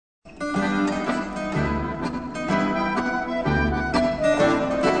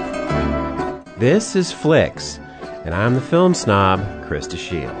This is Flicks, and I'm the film snob, Krista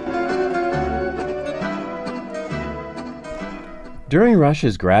Shield. During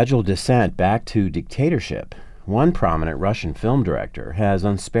Russia's gradual descent back to dictatorship, one prominent Russian film director has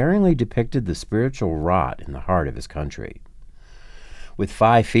unsparingly depicted the spiritual rot in the heart of his country. With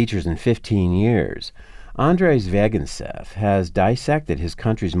 5 features in 15 years, Andrey Zvyagintsev has dissected his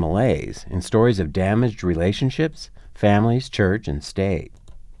country's malaise in stories of damaged relationships, families, church, and state.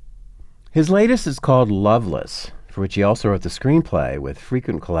 His latest is called Loveless, for which he also wrote the screenplay with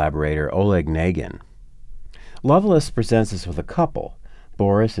frequent collaborator Oleg Nagin. Loveless presents us with a couple,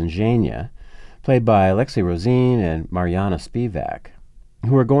 Boris and Zhenya, played by Alexei Rozin and Mariana Spivak,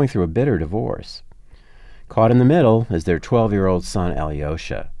 who are going through a bitter divorce. Caught in the middle is their 12-year-old son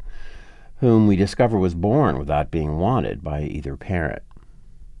Alyosha, whom we discover was born without being wanted by either parent.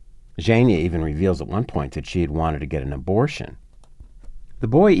 Zhenya even reveals at one point that she had wanted to get an abortion. The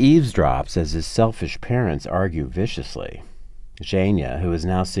boy eavesdrops as his selfish parents argue viciously. Zhenya, who is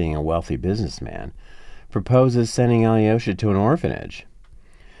now seeing a wealthy businessman, proposes sending Alyosha to an orphanage.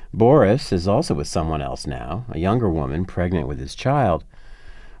 Boris is also with someone else now, a younger woman pregnant with his child,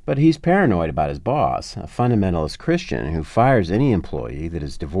 but he's paranoid about his boss, a fundamentalist Christian who fires any employee that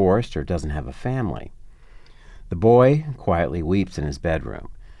is divorced or doesn't have a family. The boy quietly weeps in his bedroom,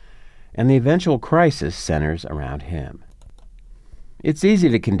 and the eventual crisis centers around him. It's easy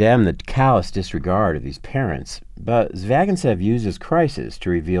to condemn the callous disregard of these parents, but Zvyagintsev uses crisis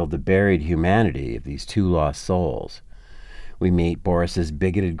to reveal the buried humanity of these 2 lost souls. We meet Boris's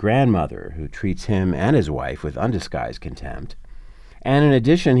bigoted grandmother, who treats him and his wife with undisguised contempt. And in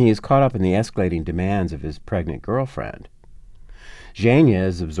addition, he is caught up in the escalating demands of his pregnant girlfriend. Zhenya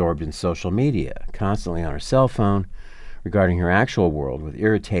is absorbed in social media, constantly on her cell phone, regarding her actual world with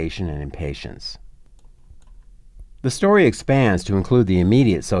irritation and impatience. The story expands to include the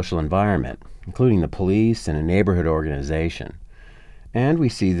immediate social environment, including the police and a neighborhood organization. And we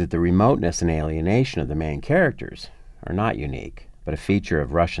see that the remoteness and alienation of the main characters are not unique, but a feature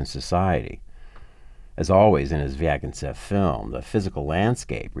of Russian society. As always in a Zvyagintsev film, the physical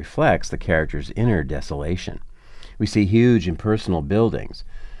landscape reflects the characters' inner desolation. We see huge impersonal buildings,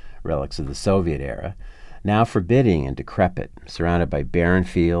 relics of the Soviet era, now forbidding and decrepit, surrounded by barren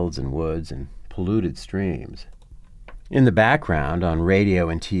fields and woods and polluted streams. In the background, on radio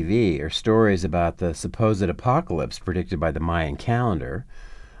and TV, are stories about the supposed apocalypse predicted by the Mayan calendar,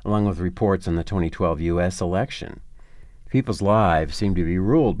 along with reports on the 2012 U.S. election. People's lives seem to be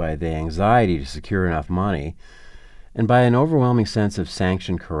ruled by the anxiety to secure enough money and by an overwhelming sense of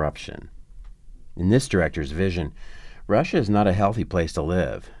sanctioned corruption. In this director's vision, Russia is not a healthy place to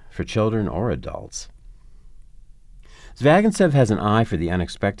live, for children or adults. Zvyagintsev has an eye for the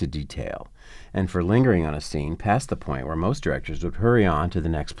unexpected detail, and for lingering on a scene past the point where most directors would hurry on to the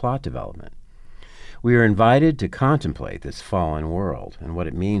next plot development. We are invited to contemplate this fallen world and what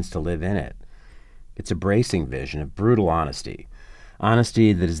it means to live in it. It's a bracing vision of brutal honesty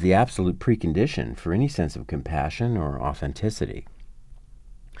that is the absolute precondition for any sense of compassion or authenticity.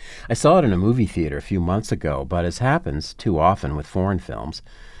 I saw it in a movie theater a few months ago, but as happens too often with foreign films,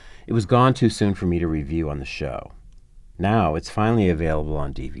 it was gone too soon for me to review on the show. Now it's finally available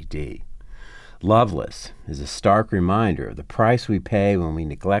on DVD. Loveless is a stark reminder of the price we pay when we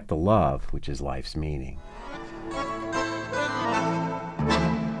neglect the love which is life's meaning.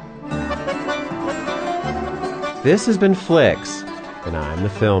 This has been Flicks, and I'm the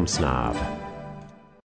film snob.